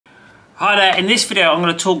Hi there, in this video I'm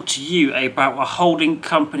going to talk to you about a holding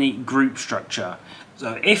company group structure.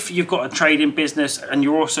 So if you've got a trading business and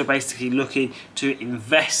you're also basically looking to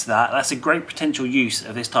invest that's a great potential use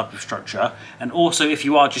of this type of structure. And also if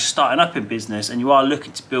you are just starting up in business and you are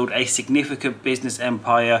looking to build a significant business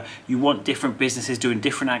empire, you want different businesses doing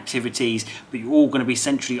different activities, but you're all going to be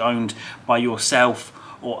centrally owned by yourself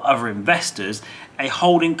or other investors, a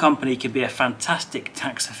holding company can be a fantastic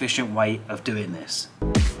tax efficient way of doing this.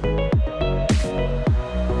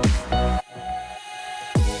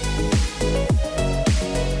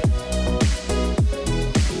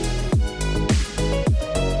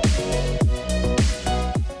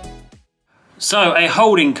 So a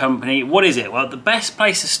holding company, what is it? Well, the best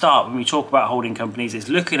place to start when we talk about holding companies is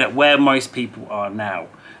looking at where most people are now.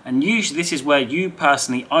 And usually this is where you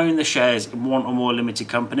personally own the shares in one or more limited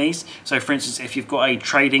companies. So for instance, if you've got a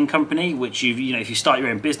trading company, which if you start your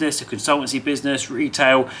own business, a consultancy business,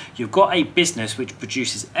 retail, you've got a business which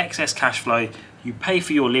produces excess cash flow, you pay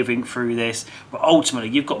for your living through this, but ultimately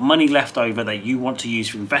you've got money left over that you want to use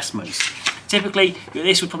for investments. Typically,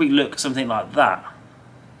 this would probably look something like that.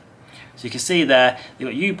 So you can see there, you've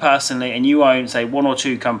got you personally and you own, say, one or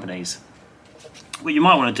two companies. What you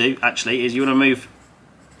might want to do, actually, is you want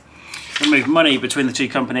to move money between the two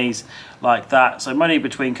companies like that. So money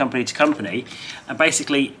between company to company. And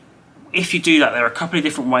basically, if you do that, there are a couple of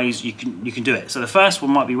different ways you can do it. So the first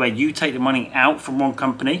one might be where you take the money out from one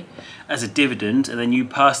company as a dividend and then you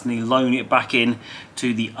personally loan it back in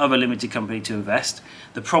to the other limited company to invest.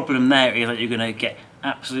 The problem there is that you're going to get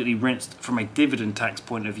absolutely rinsed from a dividend tax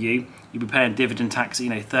point of view. You'll be paying dividend tax at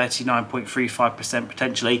 39.35%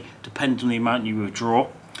 potentially, depending on the amount you withdraw.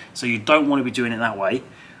 So you don't want to be doing it that way.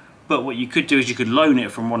 But what you could do is you could loan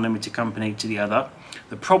it from one limited company to the other.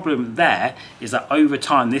 The problem there is that over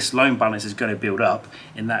time this loan balance is going to build up,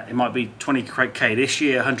 in that it might be 20k this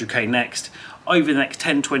year, 100k next, over the next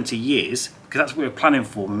 10-20 years, because that's what we're planning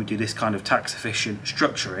for when we do this kind of tax efficient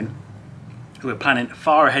structuring. We're planning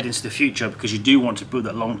far ahead into the future because you do want to build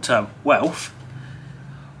that long-term wealth.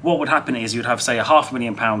 What would happen is you'd have, say, a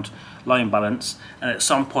 £500,000 loan balance, and at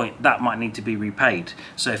some point that might need to be repaid.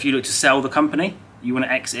 So if you look to sell the company, you want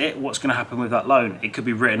to exit it, what's going to happen with that loan? It could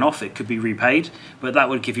be written off, it could be repaid, but that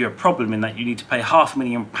would give you a problem in that you need to pay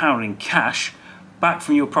 £500,000 in cash back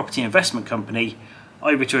from your property investment company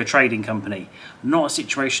over to a trading company. Not a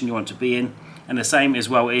situation you want to be in. And the same as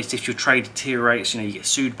well is if your trade deteriorates, you get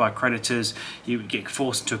sued by creditors, you get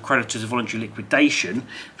forced into a creditor's voluntary liquidation,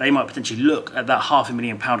 they might potentially look at that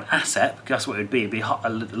 £500,000 asset, because that's what it would be, it'd be a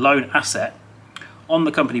loan asset on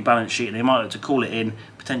the company balance sheet, and they might look to call it in,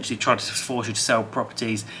 potentially try to force you to sell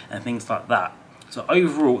properties and things like that. So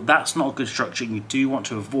overall, that's not a good structure, and you do want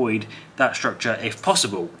to avoid that structure if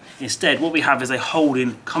possible. Instead, what we have is a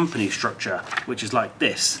holding company structure, which is like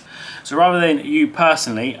this. So rather than you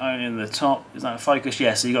personally owning the top, is that focus?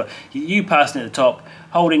 Yeah, so you got you personally at the top,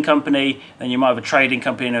 holding company, then you might have a trading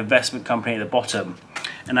company and an investment company at the bottom.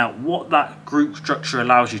 And now what that group structure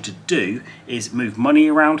allows you to do is move money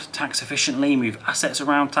around tax efficiently, move assets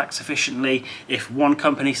around tax efficiently. If one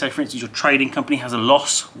company, say for instance your trading company, has a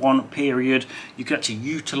loss one period, you can actually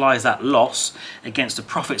utilize that loss against the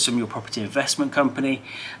profits from your property investment company,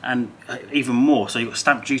 and even more. So you've got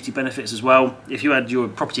stamp duty benefits as well. If you had your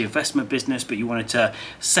property investment business but you wanted to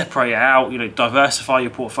separate it out, diversify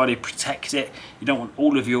your portfolio, protect it, you don't want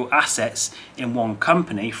all of your assets in one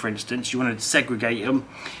company, for instance, you wanted to segregate them.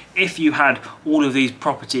 If you had all of these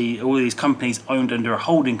companies owned under a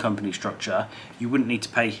holding company structure, you wouldn't need to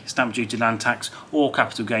pay stamp duty, land tax or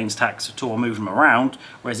capital gains tax at all, or move them around.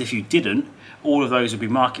 Whereas if you didn't, all of those would be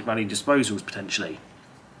market value disposals potentially.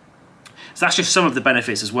 So that's just some of the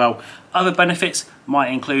benefits as well. Other benefits might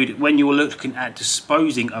include when you're looking at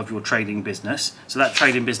disposing of your trading business. So that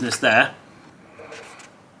trading business there,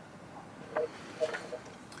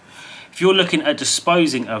 if you're looking at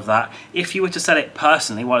disposing of that, if you were to sell it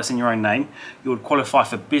personally while it's in your own name, you would qualify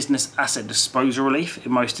for business asset disposal relief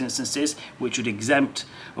in most instances, which would exempt,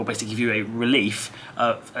 or basically give you a relief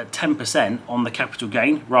of 10% on the capital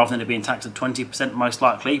gain, rather than it being taxed at 20% most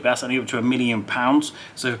likely, but that's only up to £1 million.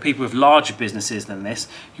 So for people with larger businesses than this,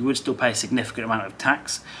 you would still pay a significant amount of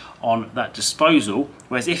tax on that disposal.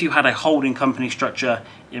 Whereas if you had a holding company structure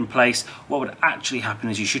in place, what would actually happen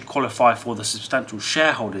is you should qualify for the substantial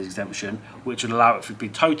shareholders exemption, which would allow it to be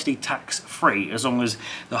totally tax-free as long as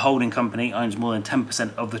the holding company owns more than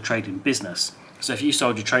 10% of the trading business. So if you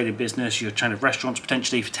sold your trading business, your chain of restaurants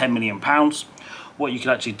potentially for £10 million, what you could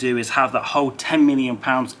actually do is have that whole £10 million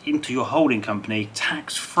into your holding company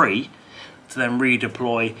tax-free to then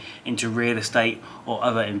redeploy into real estate or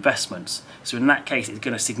other investments. So in that case, it's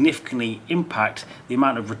going to significantly impact the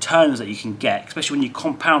amount of returns that you can get, especially when you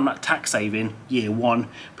compound that tax saving year one,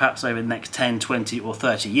 perhaps over the next 10, 20 or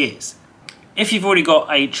 30 years. If you've already got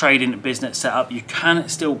a trading business set up, you can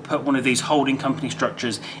still put one of these holding company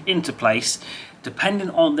structures into place. Depending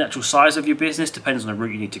on the actual size of your business, depends on the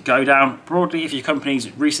route you need to go down. Broadly, if your company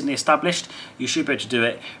is recently established, you should be able to do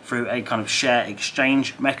it through a kind of share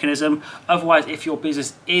exchange mechanism. Otherwise, if your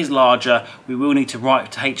business is larger, we will need to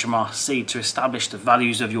write to HMRC to establish the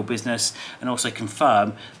values of your business and also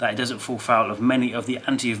confirm that it doesn't fall foul of many of the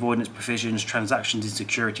anti-avoidance provisions, transactions in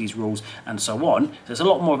securities rules, and so on. So it's a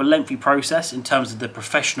lot more of a lengthy process in terms of the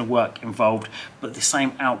professional work involved, but the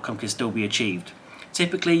same outcome can still be achieved.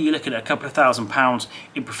 Typically, you're looking at a couple of £1,000s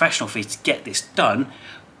in professional fees to get this done.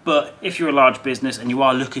 But if you're a large business and you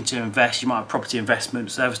are looking to invest, you might have property investment,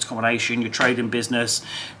 service accommodation, your trading business,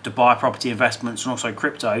 Dubai property investments, and also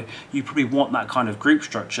crypto, you probably want that kind of group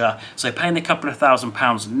structure. So paying a couple of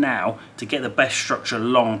 £1,000s now to get the best structure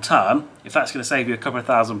long term, if that's going to save you a couple of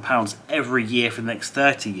 £1,000s every year for the next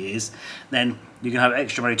 30 years, then you can have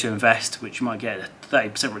extra money to invest, which you might get a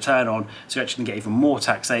 30% return on, so you're actually going to get even more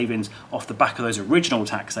tax savings off the back of those original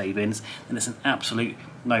tax savings, and it's an absolute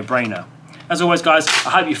no-brainer. As always, guys, I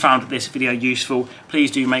hope you found this video useful.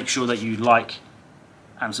 Please do make sure that you like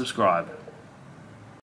and subscribe.